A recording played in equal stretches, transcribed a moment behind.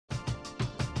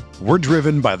We're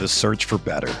driven by the search for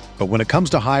better. But when it comes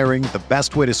to hiring, the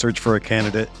best way to search for a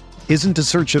candidate isn't to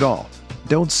search at all.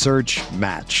 Don't search,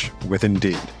 match with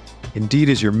Indeed. Indeed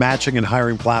is your matching and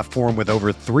hiring platform with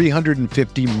over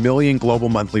 350 million global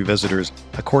monthly visitors,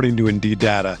 according to Indeed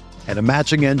data, and a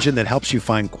matching engine that helps you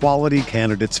find quality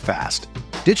candidates fast.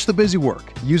 Ditch the busy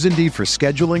work. Use Indeed for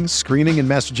scheduling, screening, and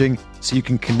messaging so you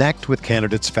can connect with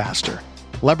candidates faster.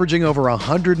 Leveraging over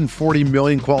 140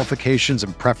 million qualifications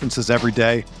and preferences every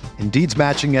day, Indeed's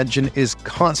matching engine is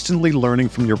constantly learning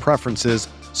from your preferences,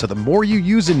 so the more you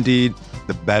use Indeed,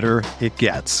 the better it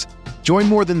gets. Join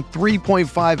more than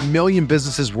 3.5 million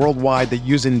businesses worldwide that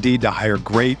use Indeed to hire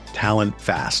great talent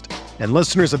fast. And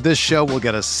listeners of this show will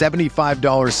get a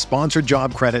 $75 sponsored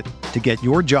job credit to get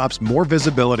your jobs more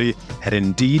visibility at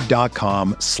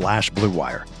Indeed.com/Blue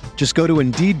Wire. Just go to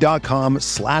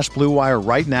Indeed.com/Blue Wire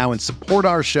right now and support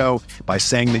our show by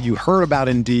saying that you heard about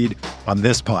Indeed on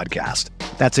this podcast.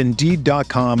 That's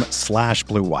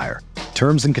Indeed.com/Blue Wire.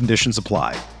 Terms and conditions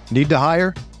apply. Need to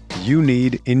hire? You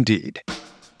need Indeed.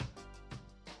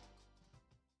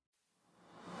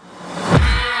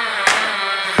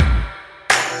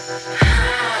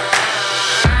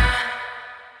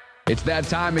 It's that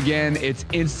time again. It's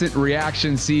instant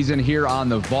reaction season here on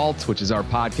The Vault, which is our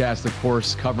podcast, of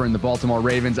course, covering the Baltimore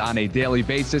Ravens on a daily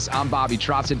basis. I'm Bobby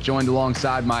Trossett, joined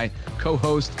alongside my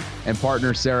co-host and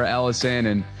partner, Sarah Ellison,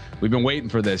 and we've been waiting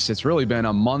for this. It's really been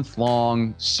a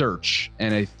month-long search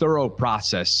and a thorough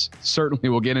process. Certainly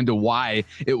we'll get into why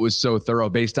it was so thorough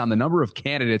based on the number of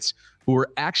candidates who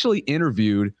were actually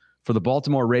interviewed for the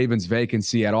Baltimore Ravens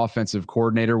vacancy at offensive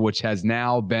coordinator, which has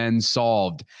now been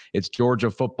solved. It's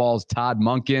Georgia football's Todd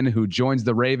Monken, who joins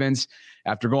the Ravens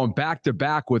after going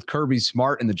back-to-back with Kirby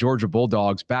Smart and the Georgia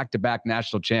Bulldogs, back-to-back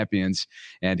national champions.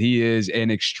 And he is an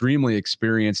extremely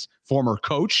experienced former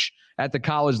coach at the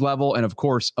college level and, of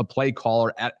course, a play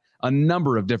caller at a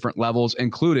number of different levels,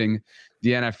 including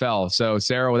the NFL. So,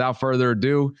 Sarah, without further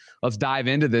ado, let's dive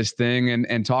into this thing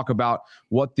and talk about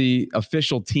what the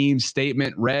official team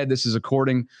statement read. This is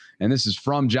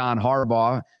from John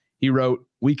Harbaugh. He wrote,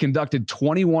 "We conducted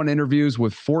 21 interviews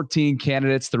with 14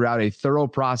 candidates throughout a thorough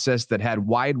process that had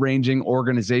wide-ranging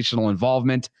organizational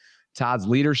involvement. Todd's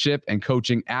leadership and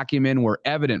coaching acumen were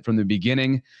evident from the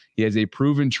beginning. He has a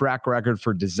proven track record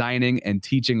for designing and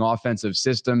teaching offensive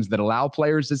systems that allow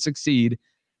players to succeed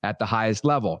at the highest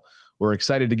level. We're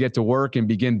excited to get to work and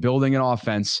begin building an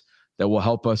offense that will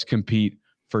help us compete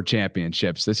for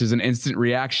championships." This is an instant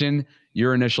reaction.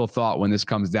 Your initial thought when this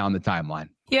comes down the timeline?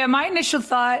 Yeah, my initial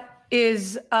thought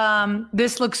is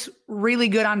this looks really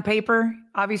good on paper.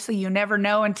 Obviously, you never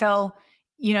know until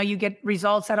you get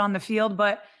results out on the field.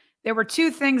 But there were two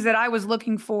things that I was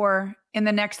looking for in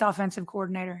the next offensive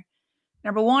coordinator.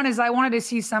 Number one is I wanted to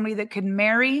see somebody that could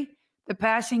marry the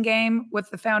passing game with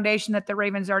the foundation that the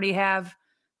Ravens already have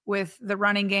with the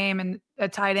running game and a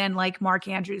tight end like Mark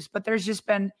Andrews. But there's just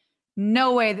been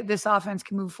no way that this offense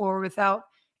can move forward without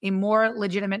a more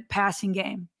legitimate passing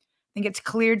game. I think it's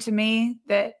clear to me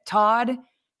that Todd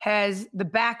has the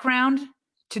background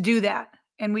to do that,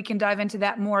 and we can dive into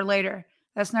that more later.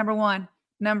 That's number one.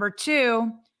 Number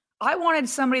two, I wanted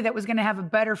somebody that was going to have a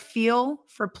better feel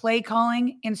for play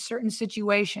calling in certain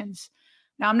situations.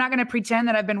 Now, I'm not going to pretend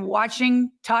that I've been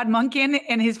watching Todd Monken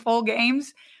in his full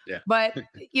games, but,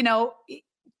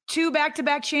 2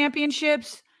 back-to-back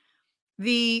championships,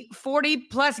 the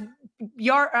 40-plus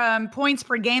points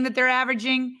per game that they're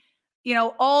averaging,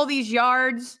 all these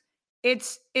yards,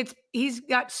 he's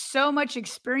got so much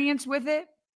experience with it.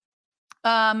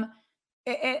 And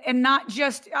not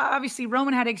just, obviously,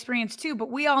 Roman had experience too,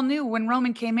 but we all knew when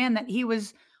Roman came in that he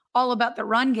was all about the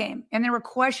run game. And there were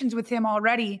questions with him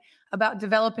already about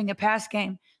developing a pass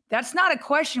game. That's not a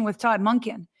question with Todd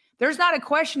Monken. There's not a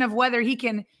question of whether he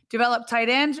can develop tight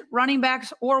ends, running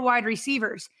backs, or wide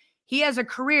receivers. He has a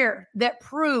career that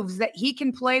proves that he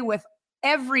can play with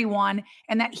everyone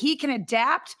and that he can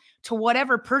adapt to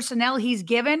whatever personnel he's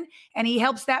given, and he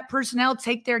helps that personnel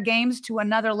take their games to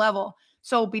another level.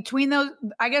 So between those,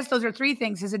 I guess those are three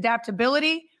things: his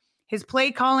adaptability, his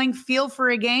play calling feel for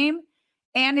a game,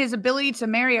 and his ability to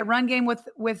marry a run game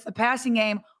with a passing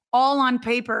game, all on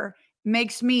paper,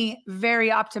 makes me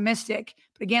very optimistic.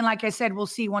 But again, like I said, we'll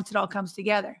see once it all comes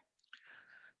together.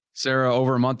 Sarah,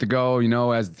 over a month ago,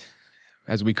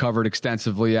 as we covered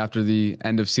extensively after the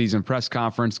end of season press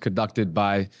conference conducted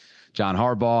by John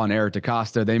Harbaugh and Eric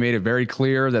DeCosta, they made it very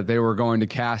clear that they were going to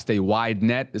cast a wide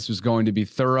net. This was going to be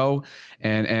thorough.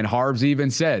 And Harbs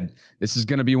even said, this is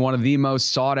going to be one of the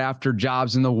most sought after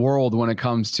jobs in the world when it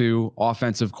comes to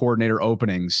offensive coordinator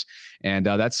openings. And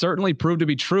that certainly proved to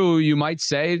be true, you might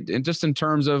say, and just in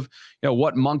terms of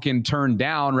what Monken turned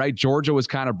down, right? Georgia was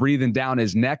kind of breathing down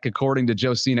his neck, according to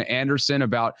Josina Anderson,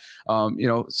 about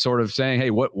sort of saying, hey,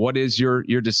 what is your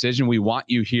decision? We want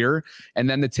you here. And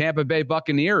then the Tampa Bay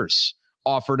Buccaneers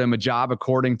offered him a job,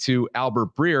 according to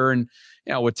Albert Breer.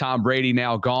 And with Tom Brady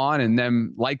now gone and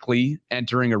them likely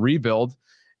entering a rebuild,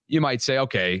 you might say,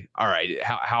 okay, all right,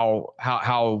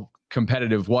 how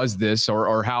competitive was this,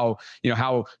 or how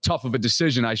tough of a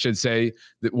decision, I should say,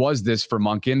 that was this for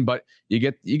Monken? But you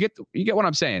get what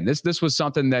I'm saying. This was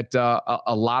something that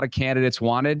a lot of candidates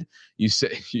wanted.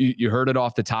 You heard it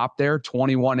off the top there.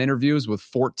 21 interviews with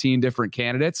 14 different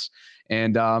candidates,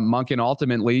 and Monken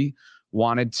ultimately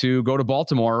wanted to go to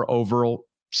Baltimore over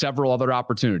several other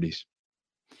opportunities.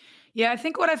 Yeah, I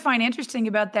think what I find interesting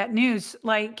about that news,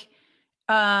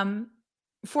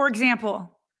 for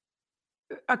example,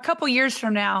 a couple years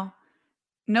from now,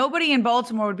 nobody in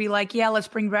Baltimore would be like, yeah, let's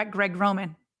bring back Greg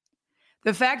Roman.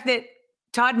 The fact that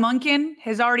Todd Monken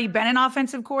has already been an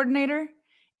offensive coordinator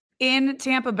in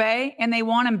Tampa Bay and they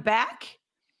want him back,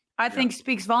 I think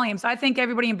speaks volumes. I think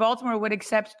everybody in Baltimore would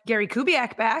accept Gary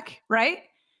Kubiak back, right?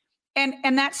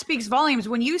 And that speaks volumes.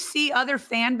 When you see other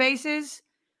fan bases,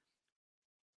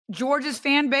 Georgia's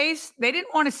fan base, they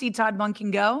didn't want to see Todd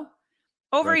Monken go.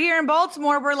 Over here in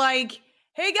Baltimore, we're like,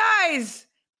 hey guys,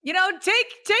 take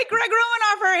Greg Roman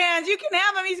off our hands. You can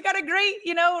have him. He's got a great,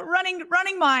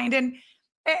 running mind. And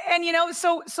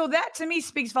so that to me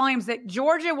speaks volumes that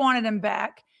Georgia wanted him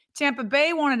back. Tampa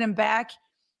Bay wanted him back.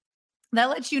 That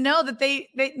lets you know that they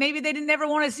maybe they didn't ever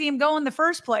want to see him go in the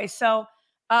first place. So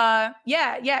And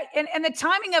the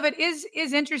timing of it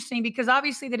is interesting, because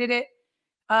obviously they did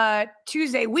it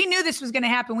Tuesday. We knew this was going to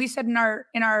happen. We said in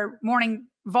our morning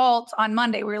vault on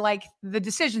Monday, we were like, the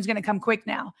decision's going to come quick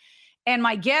now. And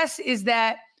my guess is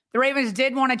that the Ravens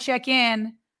did want to check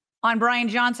in on Brian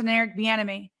Johnson and Eric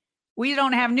Bieniemy. We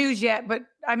don't have news yet, but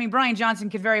I mean, Brian Johnson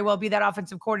could very well be that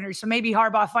offensive coordinator. So maybe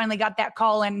Harbaugh finally got that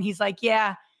call in and he's like,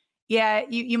 yeah,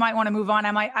 you might want to move on.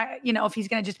 If he's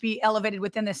going to just be elevated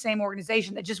within the same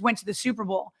organization that just went to the Super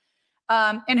Bowl.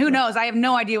 And who knows? I have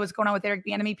no idea what's going on with Eric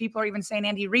Bieniemy. People are even saying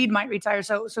Andy Reid might retire.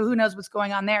 So who knows what's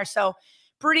going on there? So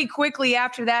pretty quickly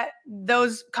after that,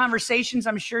 those conversations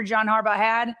I'm sure John Harbaugh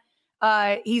had,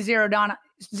 he zeroed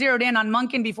in on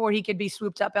Monken before he could be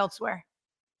swooped up elsewhere.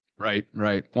 Right.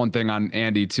 One thing on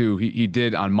Andy too, he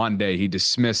did on Monday, he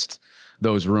dismissed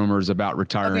those rumors about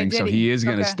retiring. Okay, so he is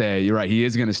going to stay. You're right. He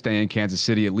is going to stay in Kansas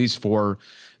City, at least for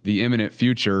the imminent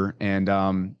future. And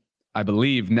I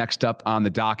believe next up on the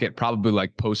docket, probably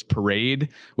like post parade,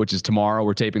 which is tomorrow.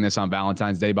 We're taping this on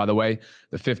Valentine's Day, by the way.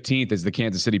 The 15th is the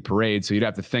Kansas City parade. So you'd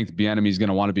have to think the Bieniemy is going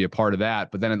to want to be a part of that.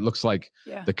 But then it looks like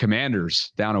the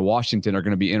Commanders down in Washington are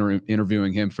going to be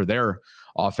interviewing him for their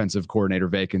offensive coordinator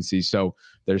vacancy. So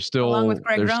there's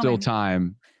still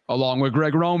time, along with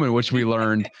Greg Roman, which we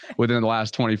learned within the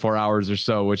last 24 hours or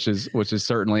so, which is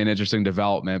certainly an interesting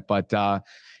development. But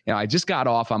I just got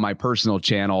off on my personal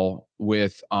channel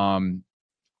with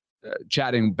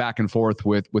chatting back and forth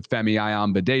with Femi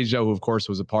Ayan-Badejo, who of course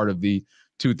was a part of the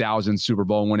 2000 Super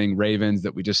Bowl winning Ravens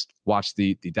that we just watched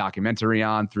the documentary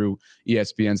on through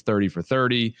ESPN's 30 for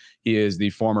 30. He is the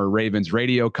former Ravens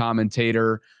radio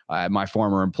commentator at my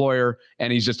former employer,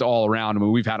 and he's just all around. I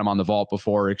mean, we've had him on the vault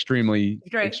before. Extremely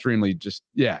just,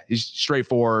 he's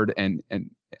straightforward. And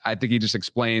I think he just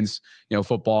explains,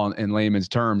 football in layman's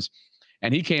terms.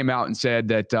 And he came out and said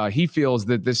that he feels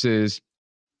that this is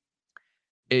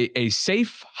a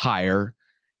safe hire.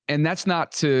 And that's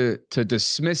not to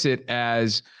dismiss it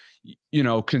as,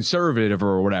 conservative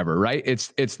or whatever, right?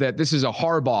 It's that this is a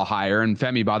Harbaugh hire. And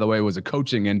Femi, by the way, was a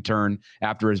coaching intern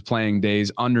after his playing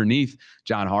days underneath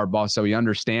John Harbaugh. So he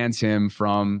understands him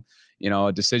from,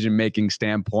 a decision-making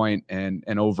standpoint and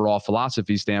an overall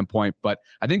philosophy standpoint. But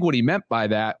I think what he meant by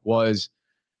that was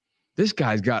this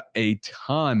guy's got a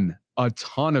ton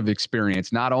of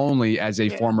experience, not only as a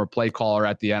former play caller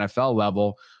at the NFL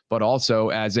level, but also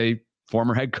as a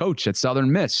former head coach at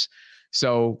Southern Miss.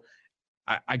 So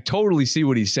I totally see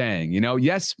what he's saying.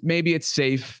 Yes, maybe it's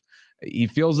safe. He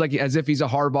feels like as if he's a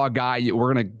Harbaugh guy.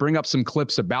 We're going to bring up some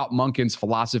clips about Monken's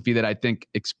philosophy that I think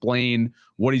explain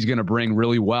what he's going to bring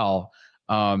really well.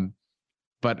 But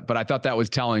I thought that was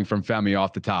telling from Femi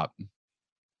off the top.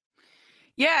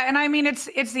 Yeah, and I mean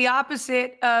it's the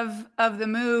opposite of the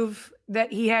move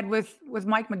that he had with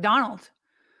Mike Macdonald,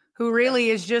 who really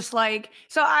is just like,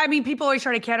 so I mean, people always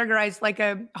try to categorize like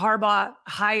a Harbaugh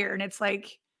hire, and it's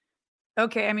like,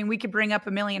 okay, I mean, we could bring up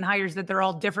a million hires that they're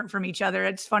all different from each other.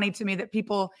 It's funny to me that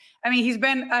people, I mean, he's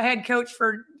been a head coach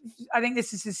for, I think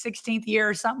this is his 16th year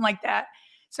or something like that.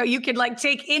 So you could like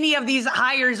take any of these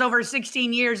hires over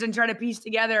 16 years and try to piece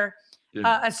together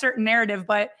a certain narrative.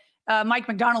 But Mike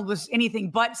McDonald was anything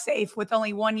but safe with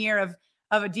only 1 year of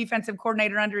a defensive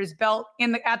coordinator under his belt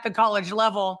at the college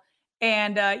level.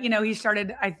 And, he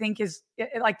started, I think,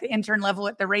 like the intern level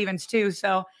at the Ravens too.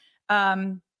 So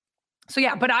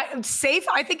yeah, but safe,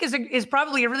 I think is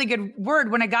probably a really good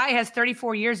word. When a guy has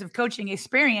 34 years of coaching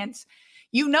experience,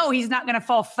 he's not going to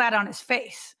fall flat on his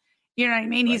face. You know what I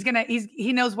mean? Right.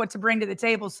 He knows what to bring to the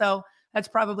table. So that's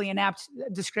probably an apt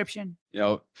description.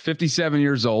 57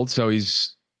 years old. So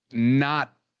he's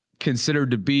not considered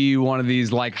to be one of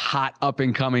these like hot up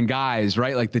and coming guys,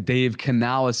 right? Like the Dave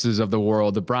Canaleses of the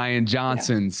world, the Brian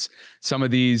Johnsons, some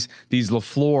of these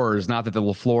LaFleurs, not that the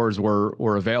LaFleurs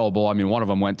were available. I mean, one of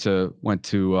them went to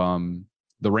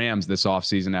the Rams this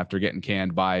offseason after getting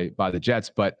canned by the Jets.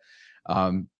 But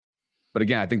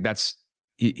again, I think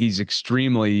he's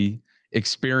extremely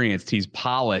experienced. He's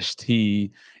polished.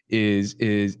 He is,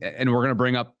 and we're going to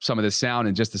bring up some of this sound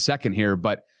in just a second here,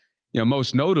 but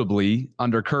most notably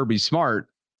under Kirby Smart,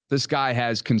 this guy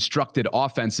has constructed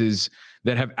offenses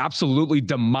that have absolutely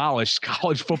demolished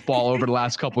college football over the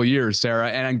last couple of years, Sarah.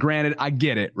 And granted, I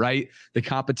get it, right? The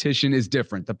competition is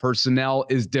different. The personnel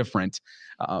is different.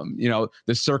 The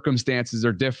circumstances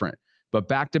are different. But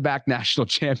back-to-back national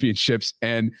championships,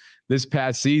 and this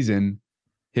past season,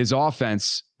 his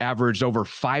offense averaged over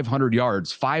 500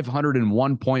 yards,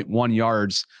 501.1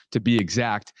 yards to be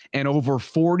exact, and over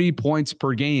 40 points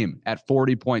per game at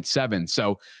 40.7.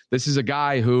 So this is a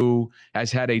guy who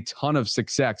has had a ton of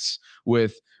success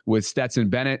with Stetson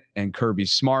Bennett and Kirby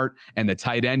Smart and the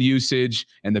tight end usage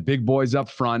and the big boys up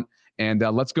front. And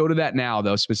let's go to that now,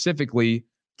 though, specifically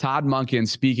Todd Monken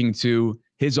speaking to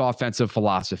his offensive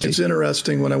philosophy. It's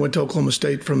interesting. When I went to Oklahoma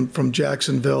State from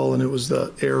Jacksonville, and it was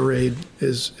the air raid,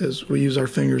 as we use our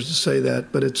fingers to say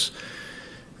that, but it's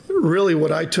really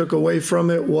what I took away from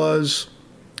it was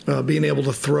being able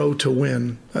to throw to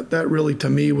win. That really, to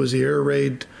me, was the air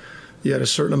raid. You had a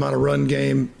certain amount of run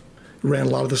game, ran a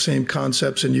lot of the same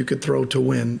concepts, and you could throw to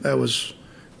win. That was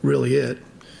really it.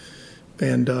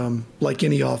 And like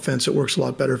any offense, it works a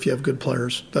lot better if you have good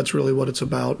players. That's really what it's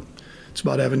about. It's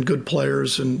about having good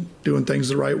players and doing things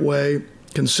the right way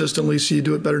consistently so you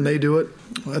do it better than they do it.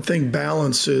 I think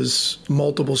balance is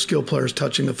multiple skill players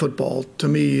touching the football. To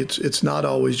me, it's not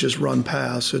always just run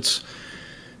pass. It's,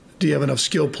 do you have enough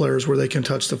skill players where they can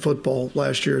touch the football?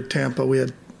 Last year at Tampa, we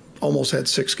almost had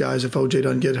 6 guys, if OJ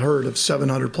doesn't get hurt, of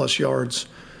 700-plus yards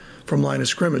from line of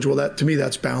scrimmage. Well, to me,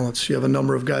 that's balance. You have a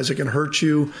number of guys that can hurt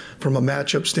you from a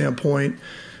matchup standpoint.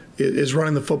 Is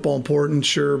running the football important?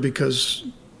 Sure, because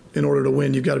in order to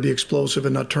win, you've got to be explosive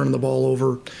and not turning the ball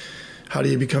over. How do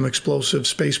you become explosive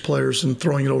space players and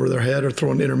throwing it over their head or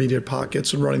throwing intermediate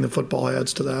pockets, and running the football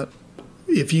adds to that.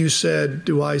 If you said,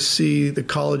 do I see the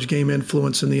college game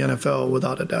influence in the NFL?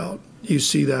 Without a doubt. You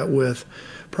see that with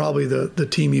probably the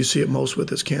team you see it most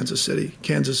with is Kansas City.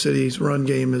 Kansas City's run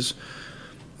game is,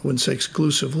 I wouldn't say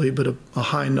exclusively, but a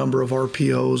high number of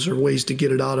RPOs or ways to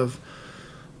get it out of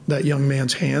that young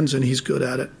man's hands, and he's good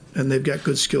at it. And they've got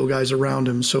good skill guys around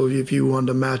him. So if you wanted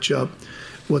to match up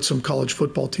what some college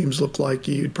football teams look like,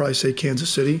 you'd probably say Kansas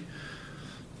City.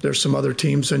 There's some other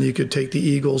teams, and you could take the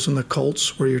Eagles and the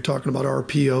Colts, where you're talking about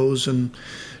RPOs and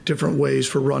different ways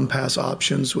for run-pass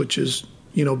options, which has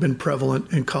been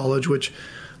prevalent in college, which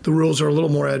the rules are a little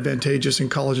more advantageous in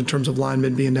college in terms of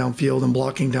linemen being downfield and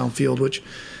blocking downfield, which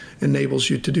enables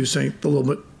you to do a little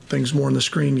bit things more in the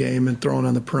screen game and throwing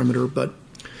on the perimeter. But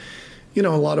in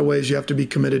a lot of ways, you have to be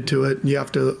committed to it. You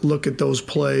have to look at those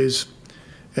plays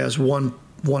as one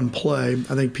play.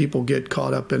 I think people get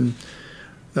caught up in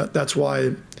that. That's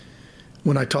why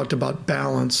when I talked about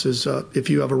balance is if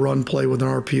you have a run play with an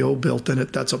RPO built in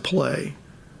it, that's a play.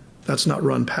 That's not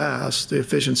run pass. The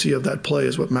efficiency of that play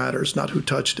is what matters, not who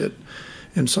touched it.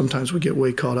 And sometimes we get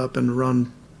way caught up in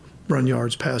run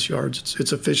yards, pass yards.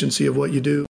 It's efficiency of what you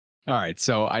do. All right.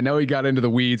 So I know he got into the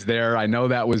weeds there. I know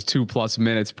that was 2+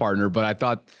 minutes, partner, but I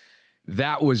thought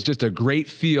that was just a great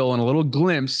feel and a little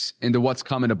glimpse into what's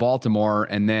coming to Baltimore.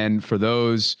 And then for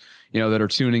those, that are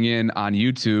tuning in on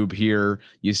YouTube here,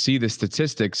 you see the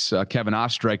statistics Kevin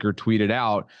Ostreicher tweeted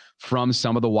out from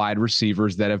some of the wide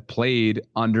receivers that have played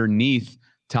underneath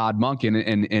Todd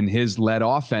Monken and his led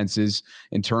offenses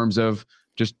in terms of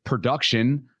just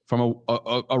production from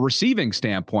a receiving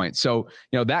standpoint. So,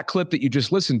 that clip that you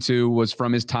just listened to was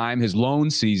from his lone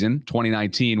season,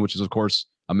 2019, which is, of course,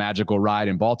 a magical ride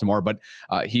in Baltimore, but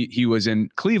he was in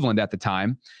Cleveland at the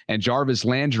time, and Jarvis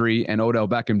Landry and Odell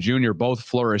Beckham Jr. both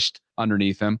flourished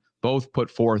underneath him. both put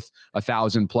forth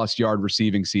 1,000+ yard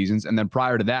receiving seasons. And then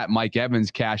prior to that, Mike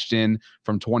Evans cashed in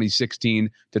from 2016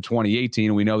 to 2018.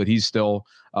 And we know that he's still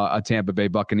a Tampa Bay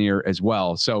Buccaneer as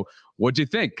well. So what'd you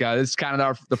think? This is kind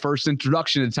of the first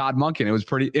introduction to Todd Monken. It was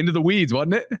pretty into the weeds,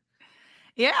 wasn't it?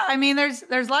 Yeah, I mean,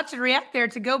 there's lots to react there.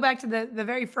 To go back to the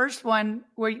very first one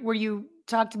where you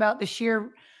talked about the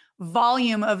sheer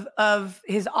volume of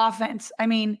his offense. I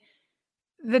mean,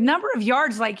 the number of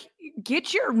yards, like,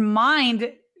 get your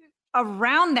mind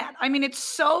around that. I mean, it's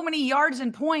so many yards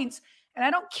and points. And I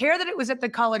don't care that it was at the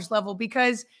college level,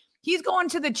 because he's going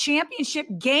to the championship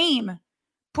game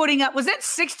putting up, was it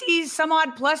 60 some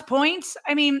odd plus points?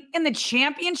 I mean, in the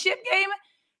championship game,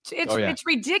 it's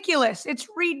ridiculous. It's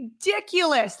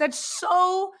ridiculous. That's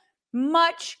so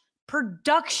much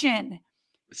production.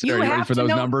 Are you ready for those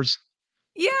numbers?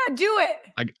 Yeah, do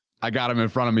it. I got them in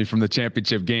front of me from the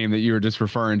championship game that you were just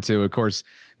referring to. Of course,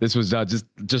 this was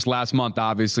just last month,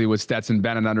 obviously, with Stetson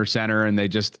Bennett under center, and they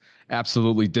just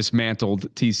absolutely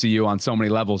dismantled TCU on so many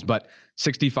levels. But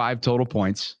 65 total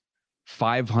points,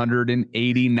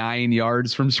 589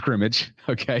 yards from scrimmage,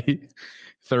 okay,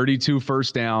 32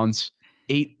 first downs,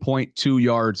 8.2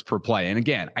 yards per play. And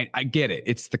again, I get it.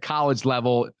 It's the college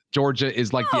level. Georgia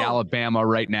is like the Alabama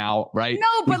right now, right?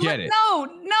 No, but no.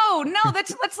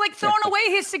 That's like throwing away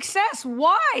his success.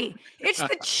 Why? It's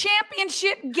the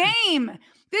championship game.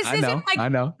 This isn't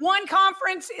like one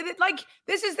conference. Like,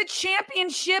 this is the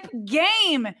championship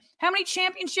game. How many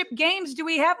championship games do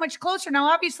we have much closer? Now,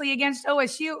 obviously, against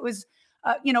OSU, it was,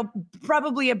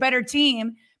 probably a better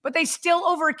team, but they still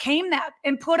overcame that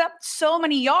and put up so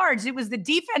many yards. It was the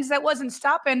defense that wasn't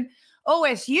stopping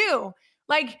OSU.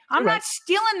 Like, I'm not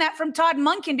stealing that from Todd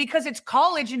Monken because it's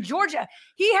college in Georgia.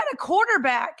 He had a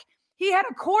quarterback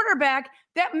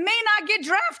that may not get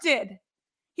drafted.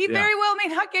 He very well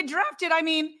may not get drafted. I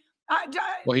mean,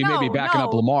 he may be backing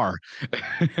up Lamar.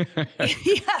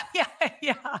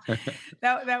 yeah.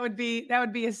 That would be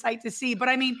a sight to see. But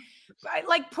I mean,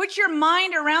 like, put your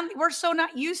mind around. We're so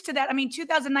not used to that. I mean,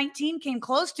 2019 came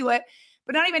close to it,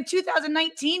 but not even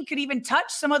 2019 could even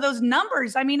touch some of those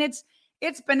numbers. I mean, it's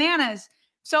bananas.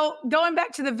 So going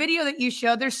back to the video that you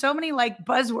showed, there's so many like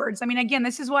buzzwords. I mean, again,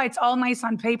 this is why it's all nice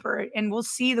on paper, and we'll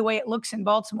see the way it looks in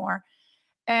Baltimore.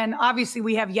 And obviously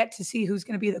we have yet to see who's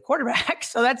going to be the quarterback.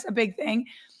 So that's a big thing.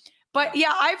 But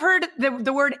yeah, I've heard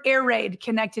the word air raid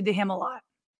connected to him a lot.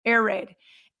 Air raid.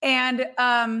 And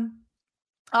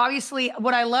obviously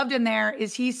what I loved in there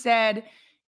is he said,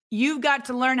 you've got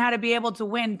to learn how to be able to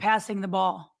win passing the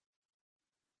ball.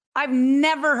 I've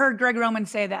never heard Greg Roman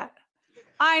say that.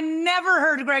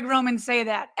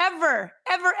 Ever.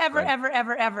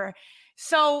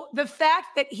 So the fact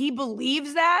that he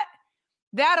believes that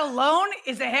alone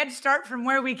is a head start from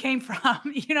where we came from.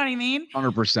 You know what I mean?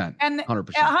 100%. And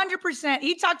 100%.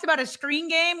 He talked about a screen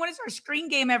game. When has our screen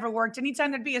game ever worked? Anytime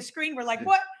there'd be a screen, we're like,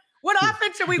 what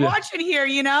offense are we watching here?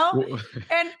 You know?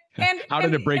 And how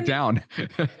did it break down?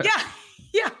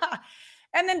 Yeah.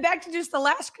 And then back to just the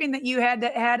last screen that you had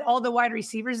that had all the wide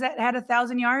receivers that had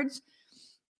 1,000 yards.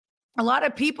 A lot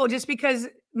of people, just because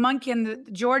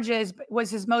Monken, Georgia was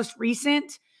his most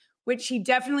recent, which he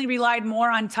definitely relied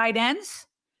more on tight ends,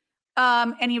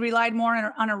 and he relied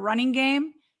more on a running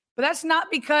game. But that's not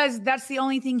because that's the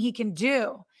only thing he can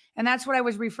do. And that's what I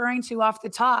was referring to off the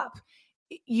top.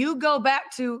 You go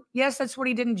back to, yes, that's what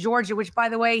he did in Georgia, which, by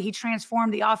the way, he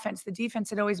transformed the offense. The defense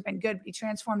had always been good, but he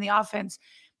transformed the offense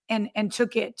and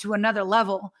took it to another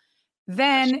level.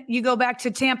 Then you go back to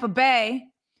Tampa Bay.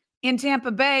 In Tampa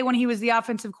Bay, when he was the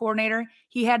offensive coordinator,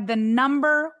 he had the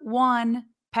number one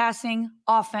passing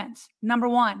offense, number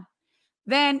one.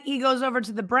 Then he goes over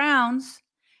to the Browns,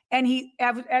 and he,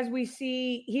 as we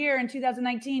see here in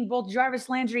 2019, both Jarvis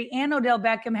Landry and Odell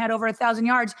Beckham had over 1,000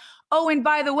 yards. Oh, and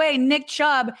by the way, Nick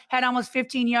Chubb had almost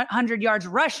 1,500 yards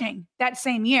rushing that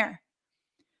same year.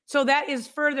 So that is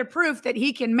further proof that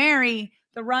he can marry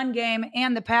the run game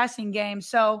and the passing game.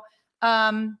 So,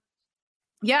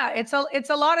 yeah, it's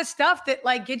a lot of stuff that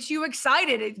like gets you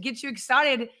excited. It gets you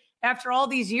excited after all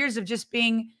these years of just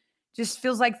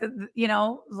feels like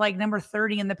like number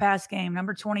 30 in the pass game,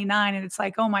 number 29. And it's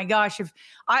like, oh my gosh, if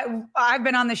I've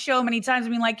been on the show many times. I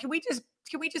mean, like, can we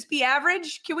just be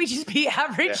average? Can we just be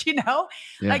average? Yeah.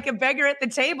 Like a beggar at the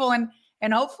table,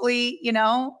 and hopefully,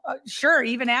 sure,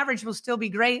 even average will still be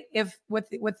great if with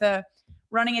the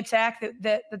running attack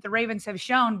that the Ravens have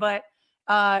shown, but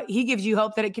he gives you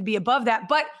hope that it could be above that.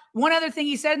 But one other thing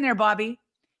he said in there, Bobby,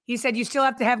 he said, you still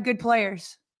have to have good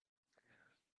players.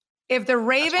 If the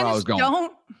Ravens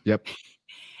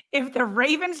if the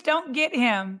Ravens don't get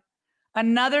him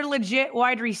another legit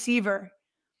wide receiver,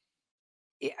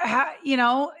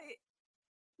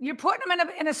 you're putting him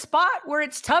in a spot where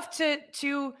it's tough to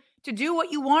do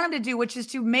what you want him to do, which is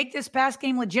to make this pass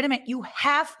game legitimate. You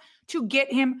have to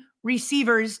get him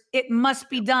receivers. It must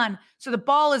be done. So the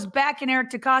ball is back in Eric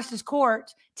DeCosta's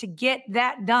court to get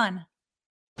that done.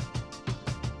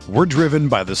 We're driven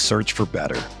by the search for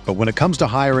better. But when it comes to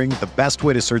hiring, the best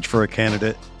way to search for a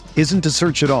candidate isn't to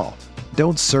search at all.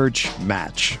 Don't search,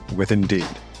 match with Indeed.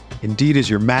 Indeed is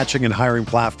your matching and hiring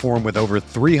platform with over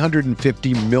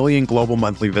 350 million global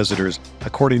monthly visitors,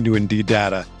 according to Indeed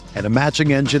data, and a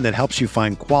matching engine that helps you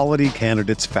find quality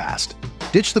candidates fast.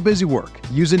 Ditch the busy work.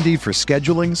 Use Indeed for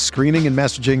scheduling, screening, and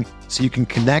messaging so you can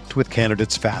connect with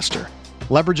candidates faster.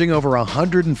 Leveraging over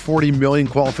 140 million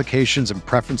qualifications and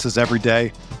preferences every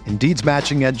day, Indeed's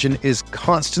matching engine is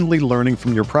constantly learning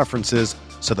from your preferences,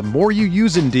 so the more you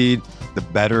use Indeed, the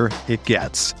better it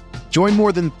gets. Join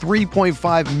more than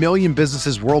 3.5 million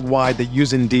businesses worldwide that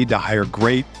use Indeed to hire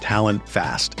great talent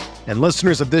fast. And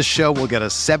listeners of this show will get a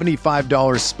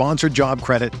 $75 sponsored job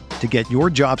credit to get your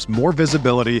jobs more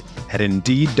visibility at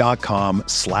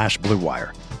Indeed.com/Blue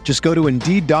Wire. Just go to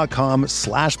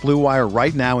Indeed.com/Blue Wire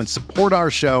right now and support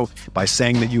our show by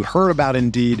saying that you heard about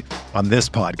Indeed on this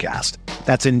podcast.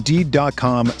 That's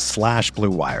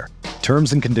Indeed.com/Blue Wire.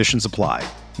 Terms and conditions apply.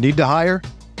 Need to hire?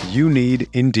 You need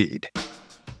Indeed.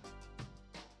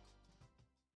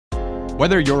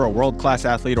 Whether you're a world-class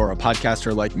athlete or a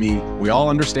podcaster like me, we all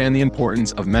understand the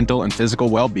importance of mental and physical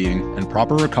well-being and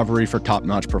proper recovery for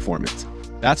top-notch performance.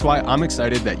 That's why I'm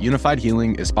excited that Unified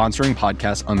Healing is sponsoring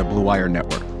podcasts on the Blue Wire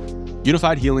Network.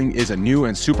 Unified Healing is a new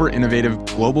and super innovative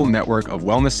global network of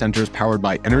wellness centers powered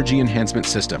by Energy Enhancement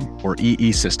System, or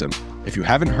EE System. If you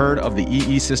haven't heard of the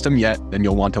EE System yet, then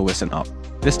you'll want to listen up.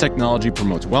 This technology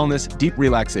promotes wellness, deep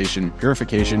relaxation,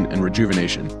 purification, and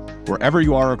rejuvenation. Wherever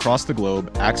you are across the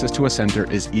globe, access to a center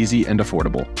is easy and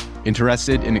affordable.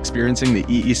 Interested in experiencing the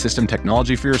EE System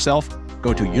technology for yourself?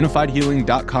 Go to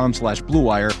unifiedhealing.com/Blue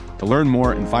Wire to learn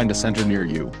more and find a center near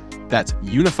you. That's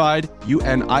unified,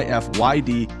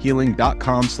 UNIFYD,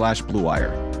 healing.com/Blue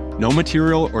Wire. No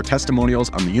material or testimonials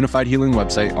on the Unified Healing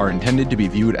website are intended to be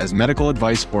viewed as medical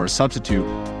advice or a substitute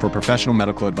for professional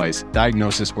medical advice,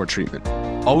 diagnosis, or treatment.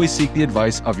 Always seek the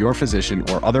advice of your physician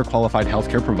or other qualified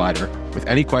healthcare provider with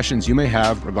any questions you may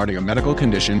have regarding a medical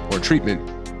condition or treatment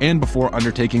and before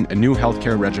undertaking a new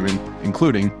healthcare regimen,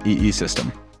 including EE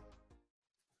System.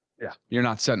 Yeah, you're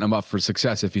not setting them up for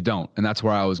success if you don't. And that's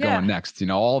where I was going next. You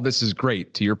know, all this is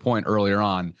great, to your point earlier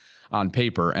on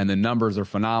paper, and the numbers are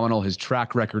phenomenal. His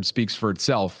track record speaks for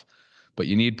itself, but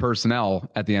you need personnel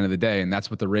at the end of the day. And that's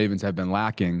what the Ravens have been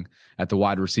lacking at the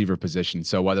wide receiver position.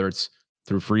 So whether it's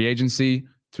through free agency,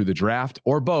 through the draft,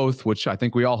 or both, which I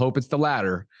think we all hope it's the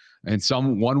latter in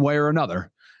some one way or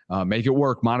another, make it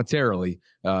work monetarily.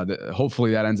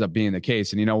 Hopefully that ends up being the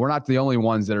case. And, you know, we're not the only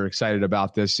ones that are excited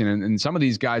about this. And some of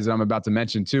these guys that I'm about to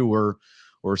mention too were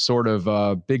sort of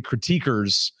big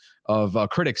critiquers of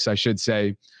critics, I should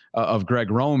say, of Greg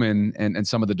Roman and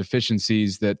some of the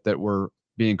deficiencies that were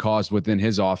being caused within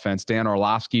his offense. Dan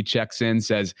Orlovsky checks in,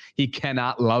 says he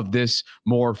cannot love this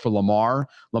more for Lamar.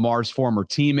 Lamar's former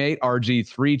teammate,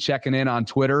 RG3, checking in on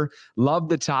Twitter. Love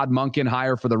the Todd Monken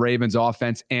hire for the Ravens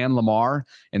offense and Lamar.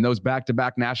 In those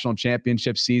back-to-back national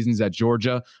championship seasons at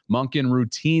Georgia, Monken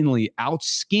routinely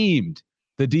out-schemed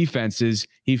the defenses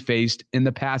he faced in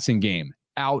the passing game.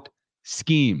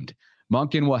 Out-schemed.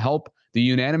 Monken will help the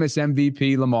unanimous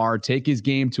MVP Lamar take his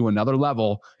game to another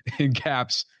level, in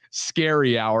caps,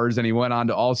 scary hours. And he went on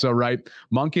to also write,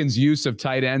 Monken's use of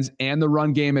tight ends and the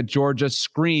run game at Georgia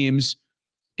screams,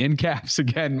 in caps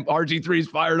again, RG3's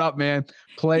fired up, man.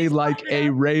 Play like a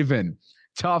Raven.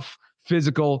 Tough,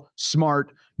 physical,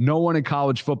 smart. No one in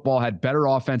college football had better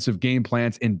offensive game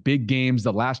plans in big games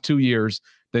the last 2 years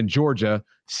than Georgia.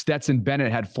 Stetson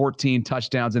Bennett had 14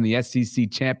 touchdowns in the SEC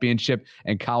championship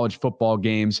and college football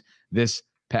games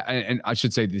and I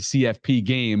should say the CFP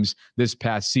games this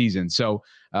past season. So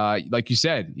like you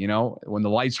said, you know, when the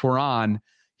lights were on,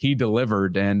 he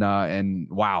delivered. And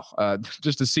wow,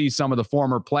 just to see some of the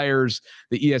former players,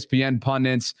 the ESPN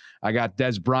pundits, I got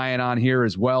Des Bryant on here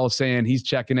as well saying he's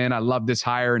checking in. I love this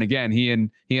hire. And again, he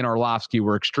and Orlovsky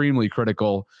were extremely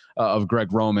critical of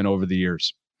Greg Roman over the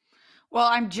years. Well,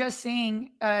 I'm just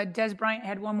seeing Des Bryant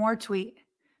had one more tweet.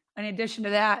 In addition to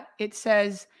that, it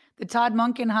says the Todd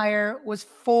Monken hire was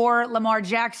for Lamar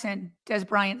Jackson, Des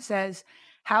Bryant says.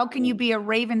 How can you be a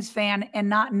Ravens fan and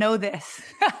not know this?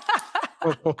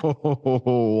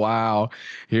 Oh, wow.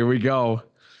 Here we go.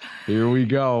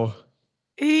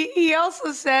 He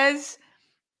also says,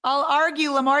 I'll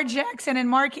argue Lamar Jackson and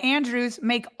Mark Andrews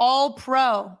make all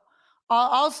pro. I'll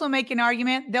also make an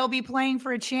argument they'll be playing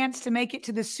for a chance to make it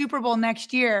to the Super Bowl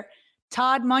next year.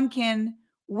 Todd Monken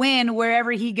win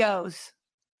wherever he goes.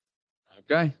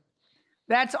 Okay.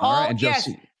 That's all. Right. Yes.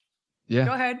 Yeah.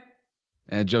 Go ahead.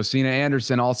 And Josina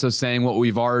Anderson also saying what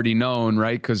we've already known,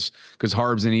 right? Because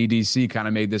Harbs and EDC kind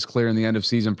of made this clear in the end of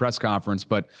season press conference,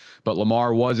 but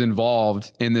Lamar was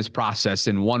involved in this process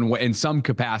in one way, in some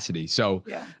capacity. So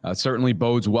certainly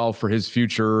bodes well for his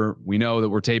future. We know that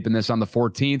we're taping this on the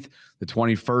 14th. The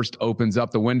 21st opens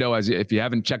up the window. As if you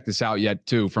haven't checked this out yet,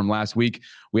 too, from last week,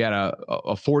 we had a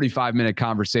 45-minute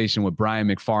conversation with Brian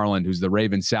McFarland, who's the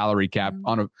Ravens salary cap,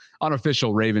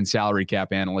 unofficial Ravens salary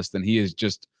cap analyst, and he is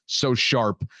just so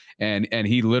sharp, and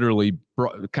he literally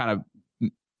kind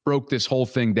of broke this whole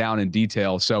thing down in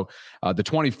detail. So the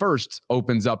 21st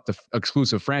opens up the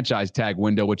exclusive franchise tag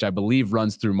window, which I believe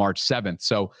runs through March 7th.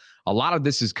 So a lot of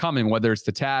this is coming, whether it's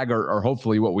the tag or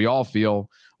hopefully what we all feel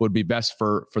would be best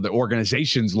for the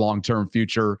organization's long-term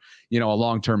future, a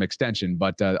long-term extension.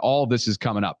 But all of this is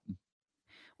coming up.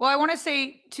 Well, I want to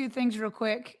say two things real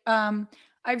quick.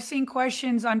 I've seen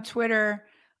questions on Twitter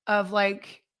of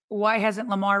like, why hasn't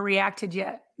Lamar reacted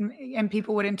yet? And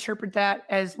people would interpret that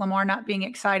as Lamar not being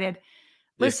excited.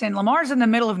 Listen, Lamar's in the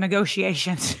middle of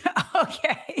negotiations.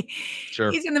 Okay.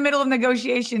 Sure. He's in the middle of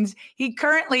negotiations. He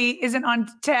currently isn't on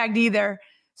tagged either.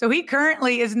 So he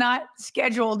currently is not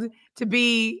scheduled to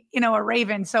be, a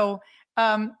Raven. So,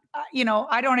 I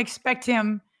don't expect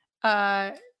him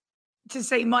to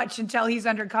say much until he's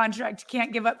under contract.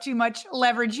 Can't give up too much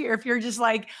leverage here. If you're just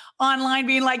like online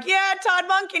being like, Todd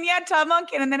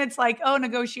Monken. And then it's like, oh,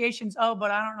 negotiations. Oh,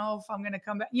 but I don't know if I'm going to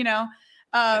come back,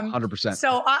 100%.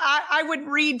 So I wouldn't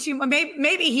read too much.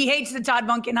 Maybe he hates the Todd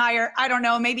Monken hire. I don't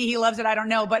know. Maybe he loves it. I don't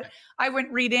know. But I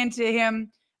wouldn't read into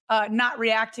him not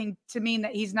reacting to mean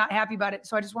that he's not happy about it.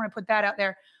 So I just want to put that out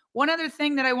there. One other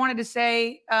thing that I wanted to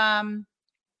say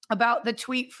about the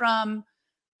tweet from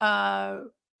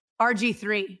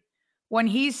RG3, when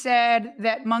he said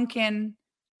that Monken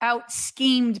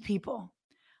out-schemed people.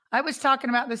 I was talking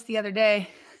about this the other day,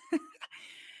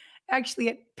 actually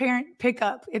at parent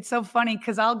pickup. It's so funny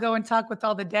because I'll go and talk with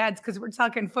all the dads because we're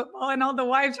talking football and all the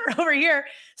wives are over here.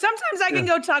 Sometimes I can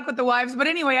go talk with the wives. But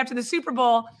anyway, after the Super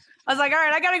Bowl, I was like, all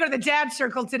right, I got to go to the dad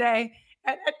circle today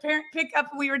at parent pickup.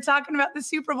 We were talking about the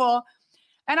Super Bowl.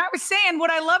 And I was saying what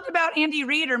I loved about Andy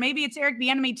Reid, or maybe it's Eric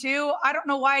Bieniemy too. I don't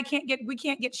know why we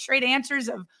can't get straight answers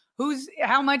of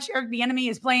how much Eric Bieniemy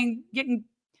is getting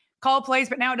call plays,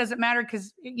 but now it doesn't matter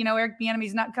because, Eric Bieniemy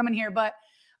is not coming here. But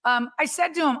I said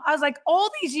to him, I was like, all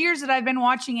these years that I've been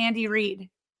watching Andy Reid,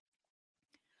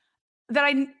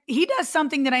 he does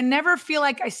something that I never feel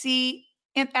like I see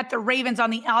at the Ravens on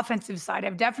the offensive side.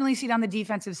 I've definitely seen it on the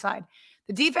defensive side.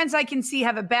 The defense I can see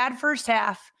have a bad first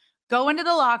half, go into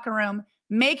the locker room,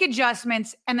 make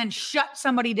adjustments, and then shut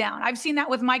somebody down. I've seen that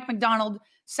with Mike McDonald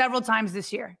several times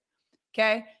this year.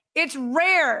 Okay. It's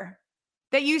rare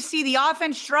that you see the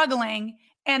offense struggling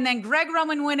and then Greg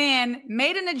Roman went in,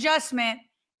 made an adjustment,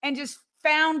 and just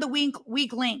found the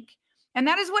weak link. And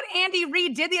that is what Andy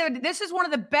Reid did the other day. This is one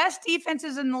of the best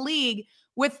defenses in the league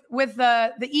with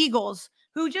the Eagles,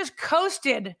 who just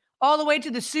coasted all the way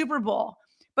to the Super Bowl.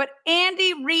 But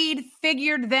Andy Reid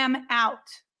figured them out.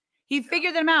 He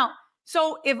figured them out.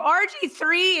 So if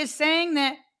RG3 is saying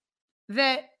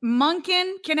that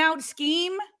Monken can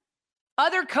out-scheme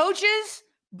other coaches,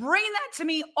 bring that to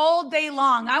me all day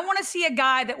long. I want to see a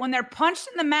guy that when they're punched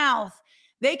in the mouth,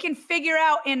 they can figure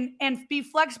out and be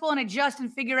flexible and adjust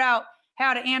and figure out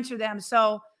how to answer them.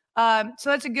 So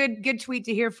that's a good tweet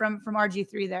to hear from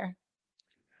RG3 there.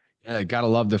 Yeah, gotta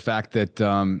love the fact that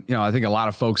I think a lot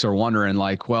of folks are wondering,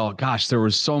 like, well, gosh, there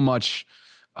was so much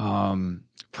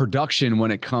production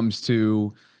when it comes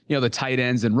to the tight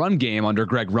ends and run game under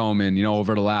Greg Roman,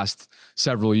 over the last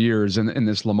several years in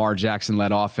this Lamar Jackson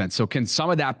led offense. So can some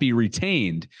of that be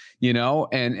retained?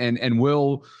 And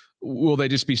will they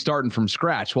just be starting from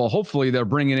scratch? Well, hopefully they're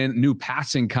bringing in new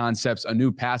passing concepts, a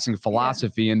new passing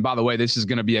philosophy. Yeah. And by the way, this is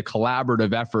going to be a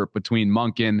collaborative effort between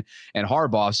Monken and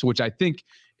Harbaugh, which I think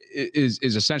is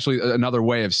essentially another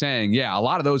way of saying, a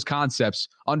lot of those concepts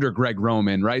under Greg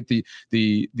Roman, right? The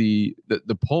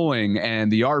pulling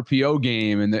and the RPO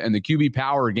game and the QB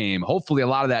power game. Hopefully a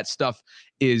lot of that stuff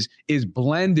is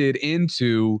blended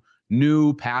into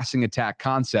new passing attack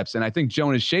concepts. And I think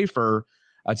Jonas Schaefer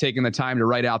taking the time to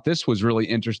write out this was really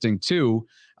interesting too.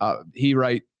 He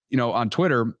write, on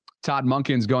Twitter, Todd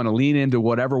Monken's going to lean into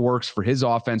whatever works for his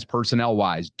offense personnel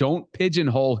wise. Don't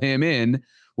pigeonhole him in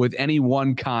with any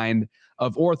one kind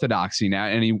of orthodoxy now.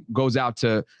 And he goes out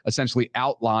to essentially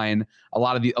outline a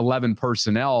lot of the 11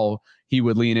 personnel he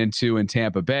would lean into in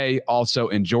Tampa Bay, also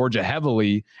in Georgia,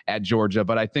 heavily at Georgia.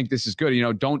 But I think this is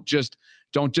good. Don't just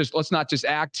let's not just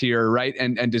act here, right?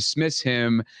 And dismiss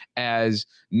him as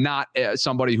not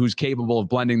somebody who's capable of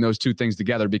blending those two things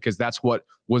together, because that's what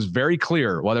was very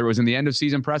clear, whether it was in the end of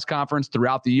season press conference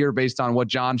throughout the year, based on what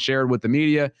John shared with the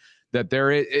media, that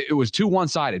it was too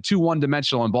one-sided, too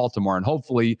one-dimensional in Baltimore. And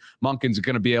hopefully Monken's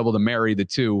going to be able to marry the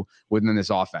two within this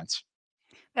offense.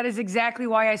 That is exactly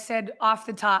why I said off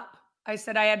the top, I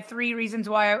said I had 3 reasons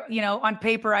why, on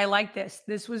paper, I like this.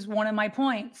 This was one of my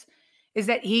points, is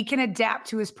that he can adapt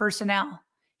to his personnel.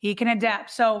 He can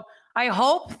adapt. So I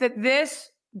hope that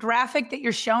this graphic that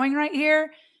you're showing right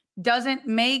here doesn't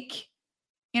make,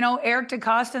 Eric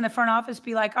DeCosta in the front office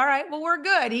be like, all right, well, we're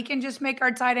good. He can just make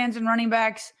our tight ends and running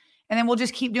backs, and then we'll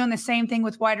just keep doing the same thing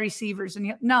with wide receivers.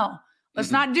 And no, let's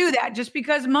not do that. Just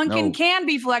because Monken can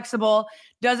be flexible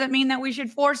doesn't mean that we should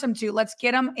force him to. Let's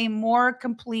get him a more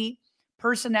complete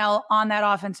personnel on that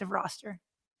offensive roster.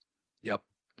 Yep.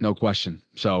 No question.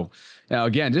 So now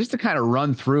again, just to kind of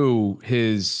run through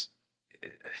his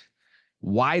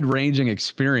wide ranging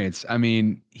experience. I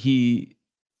mean, he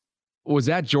was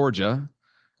at Georgia.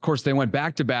 Of course, they went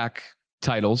back-to-back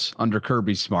titles under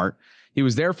Kirby Smart. He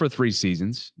was there for 3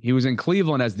 seasons. He was in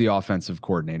Cleveland as the offensive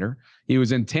coordinator. He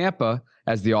was in Tampa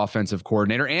as the offensive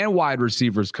coordinator and wide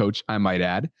receivers coach, I might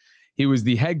add. He was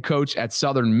the head coach at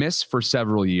Southern Miss for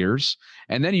several years.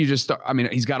 And then he's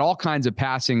got all kinds of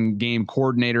passing game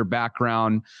coordinator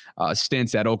background,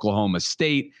 stints at Oklahoma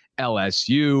State,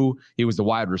 LSU. He was the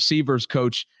wide receivers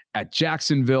coach at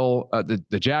Jacksonville,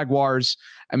 the Jaguars.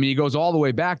 I mean, he goes all the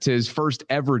way back to his first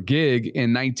ever gig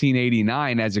in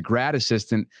 1989 as a grad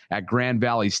assistant at Grand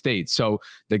Valley State. So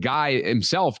the guy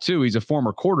himself, too, he's a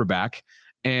former quarterback.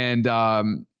 And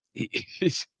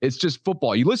it's just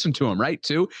football. You listen to him, right,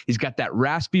 too? He's got that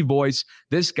raspy voice.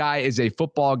 This guy is a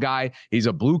football guy. He's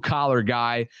a blue-collar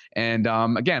guy. And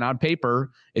again, on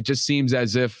paper, it just seems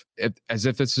as if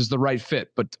this is the right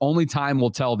fit. But only time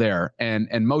will tell there.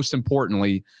 And most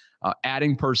importantly,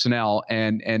 adding personnel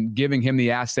and giving him the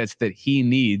assets that he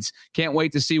needs. Can't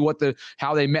wait to see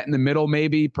how they met in the middle,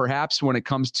 maybe, perhaps, when it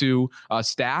comes to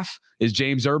staff. Is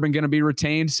James Urban going to be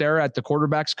retained, Sarah, at the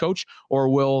quarterback's coach, or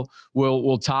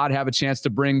will Todd have a chance to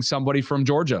bring somebody from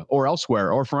Georgia or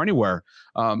elsewhere or from anywhere,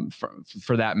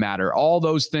 for that matter? All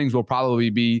those things will probably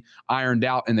be ironed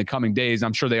out in the coming days.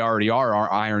 I'm sure they already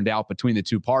are ironed out between the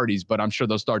two parties, but I'm sure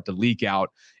they'll start to leak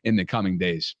out in the coming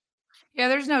days. Yeah,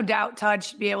 there's no doubt Todd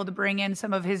should be able to bring in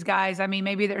some of his guys. I mean,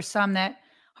 maybe there's some that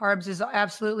Harbs is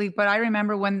absolutely, but I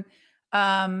remember when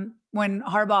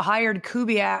Harbaugh hired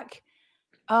Kubiak.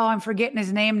 Oh, I'm forgetting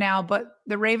his name now, but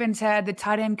the Ravens had the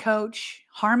tight end coach,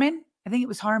 Harmon. I think it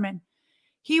was Harmon.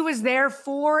 He was there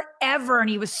forever, and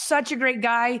he was such a great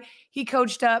guy. He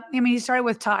coached up. I mean, he started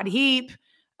with Todd Heap,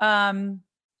 and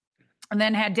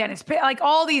then had Dennis Pitt, like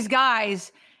all these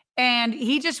guys. And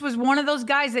he just was one of those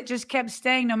guys that just kept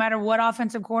staying no matter what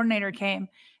offensive coordinator came.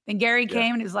 Then Gary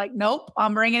came and is like, nope,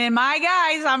 I'm bringing in my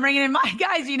guys.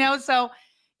 So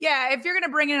yeah, if you're going to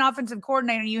bring in an offensive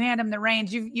coordinator and you hand him the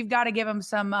reins, you've got to give him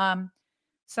some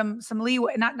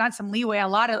leeway, not some leeway, a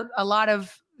lot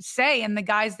of say in the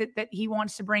guys that he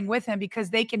wants to bring with him, because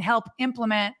they can help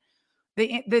implement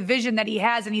the vision that he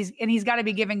has. And he's got to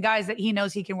be giving guys that he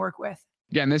knows he can work with.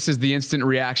 Again, this is the instant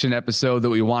reaction episode that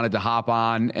we wanted to hop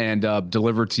on and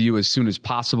deliver to you as soon as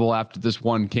possible after this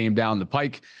one came down the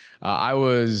pike. I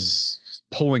was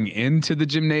pulling into the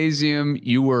gymnasium.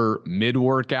 You were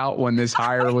mid-workout when this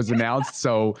hire was announced.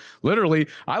 So literally,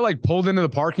 I pulled into the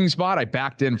parking spot. I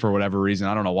backed in for whatever reason.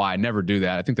 I don't know why. I never do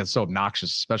that. I think that's so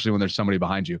obnoxious, especially when there's somebody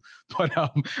behind you.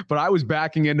 But I was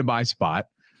backing into my spot.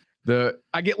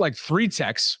 I get 3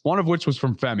 texts, one of which was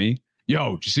from Femi.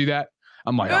 Yo, did you see that?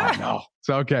 I'm like, oh no.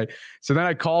 So, okay. So then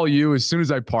I call you as soon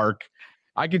as I park.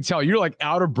 I can tell you're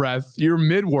out of breath. You're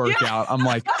mid-workout. Yeah. I'm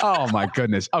like, oh my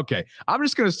goodness. Okay. I'm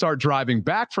just going to start driving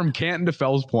back from Canton to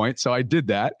Fells Point. So I did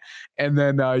that. And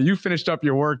then you finished up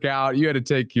your workout. You had to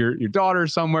take your daughter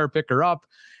somewhere, pick her up.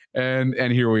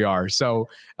 And here we are. So,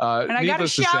 and I got a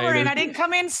shower and I didn't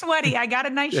come in sweaty. I got a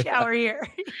nice shower here.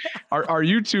 Our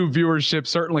YouTube viewership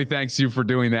certainly thanks you for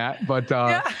doing that. But,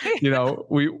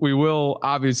 we will,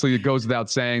 obviously, it goes without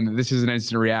saying that this is an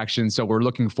instant reaction. So we're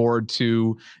looking forward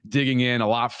to digging in a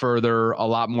lot further, a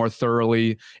lot more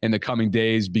thoroughly in the coming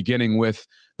days, beginning with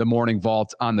the Morning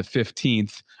Vault on the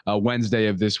 15th, Wednesday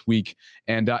of this week,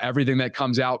 and everything that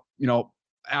comes out,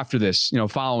 after this,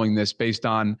 following this, based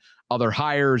on other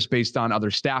hires, based on other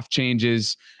staff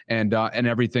changes, and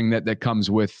everything that comes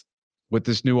with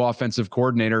this new offensive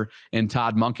coordinator and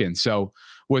Todd Monken. So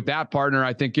with that, partner,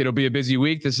 I think it'll be a busy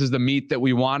week. This is the meet that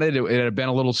we wanted. It had been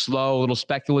a little slow, a little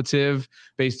speculative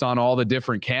based on all the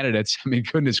different candidates. I mean,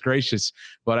 goodness gracious.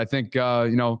 But I think,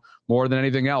 more than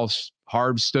anything else,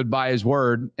 Harb stood by his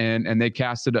word and they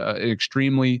casted an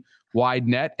extremely wide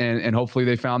net and hopefully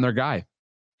they found their guy.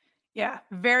 Yeah,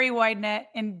 very wide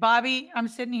net. And Bobby, I'm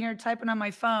sitting here typing on my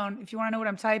phone. If you want to know what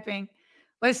I'm typing,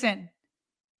 listen,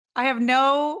 I have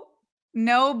no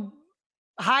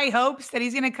high hopes that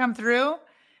he's going to come through,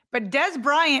 but Des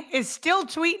Bryant is still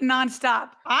tweeting nonstop.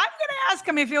 I'm going to ask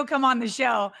him if he'll come on the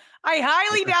show. I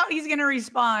highly doubt he's going to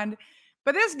respond,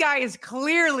 but this guy is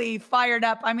clearly fired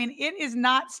up. I mean, it is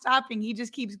not stopping. He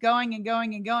just keeps going and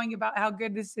going and going about how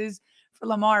good this is for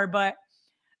Lamar, but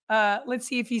let's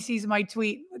see if he sees my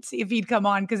tweet. Let's see if he'd come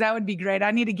on, because that would be great.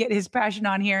 I need to get his passion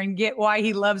on here and get why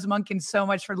he loves Monken so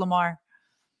much for Lamar.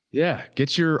 Yeah,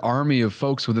 get your army of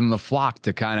folks within the flock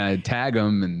to kind of tag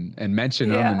him and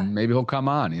mention him, and maybe he'll come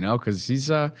on, because he's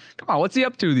come on, what's he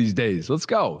up to these days? Let's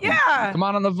go. Yeah. Come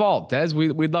on the vault, Des.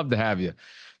 We'd love to have you.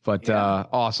 But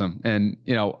awesome. And,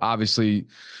 obviously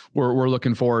we're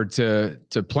looking forward to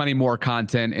plenty more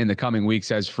content in the coming weeks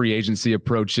as free agency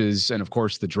approaches. And of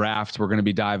course the draft, we're going to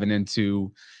be diving into,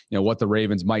 what the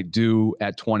Ravens might do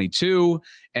at 22.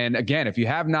 And again, if you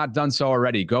have not done so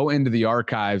already, go into the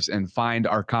archives and find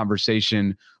our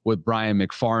conversation with Brian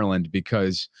McFarland,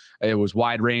 because it was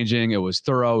wide ranging. It was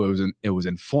thorough. It was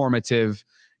informative,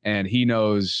 and he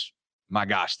knows, my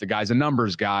gosh, the guy's a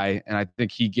numbers guy. And I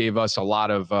think he gave us a lot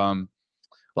of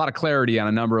clarity on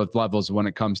a number of levels when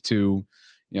it comes to,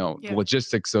 the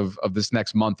logistics of this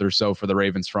next month or so for the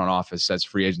Ravens front office as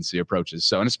free agency approaches.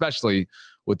 So, and especially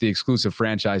with the exclusive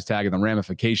franchise tag and the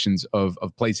ramifications of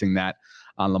placing that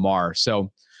on Lamar.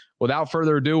 So without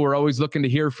further ado, we're always looking to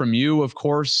hear from you, of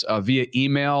course, via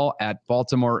email at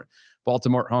Baltimore.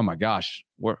 Oh my gosh.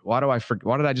 Why did I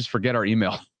just forget our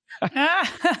email?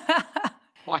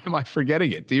 Why am I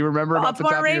forgetting it? Do you remember it off the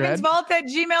top of your head?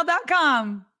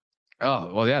 BaltimoreRavensVault@gmail.com.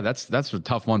 Oh, well, yeah, that's a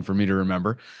tough one for me to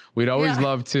remember. We'd always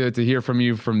love to hear from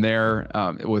you from there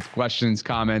with questions,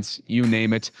 comments, you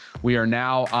name it. We are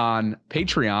now on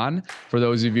Patreon. For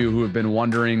those of you who have been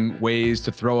wondering ways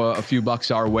to throw a few bucks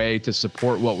our way to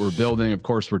support what we're building. Of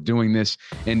course, we're doing this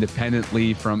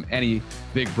independently from any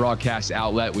big broadcast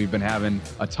outlet. We've been having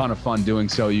a ton of fun doing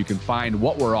so. You can find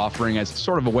what we're offering as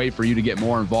sort of a way for you to get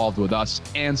more involved with us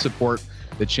and support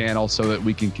the channel so that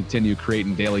we can continue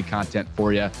creating daily content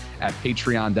for you at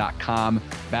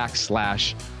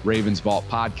patreon.com/Ravens Vault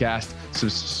Podcast.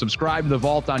 Subscribe to the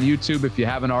Vault on YouTube if you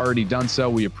haven't already done so.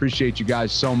 We appreciate you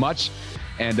guys so much.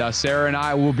 And Sarah and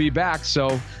I will be back.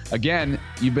 So again,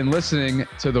 you've been listening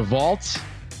to the Vault,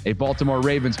 a Baltimore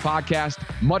Ravens podcast.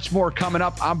 Much more coming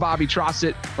up. I'm Bobby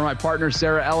Trossett for my partner,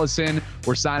 Sarah Ellison.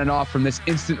 We're signing off from this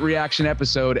instant reaction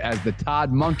episode as the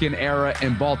Todd Monken era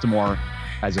in Baltimore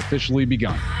has officially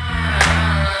begun.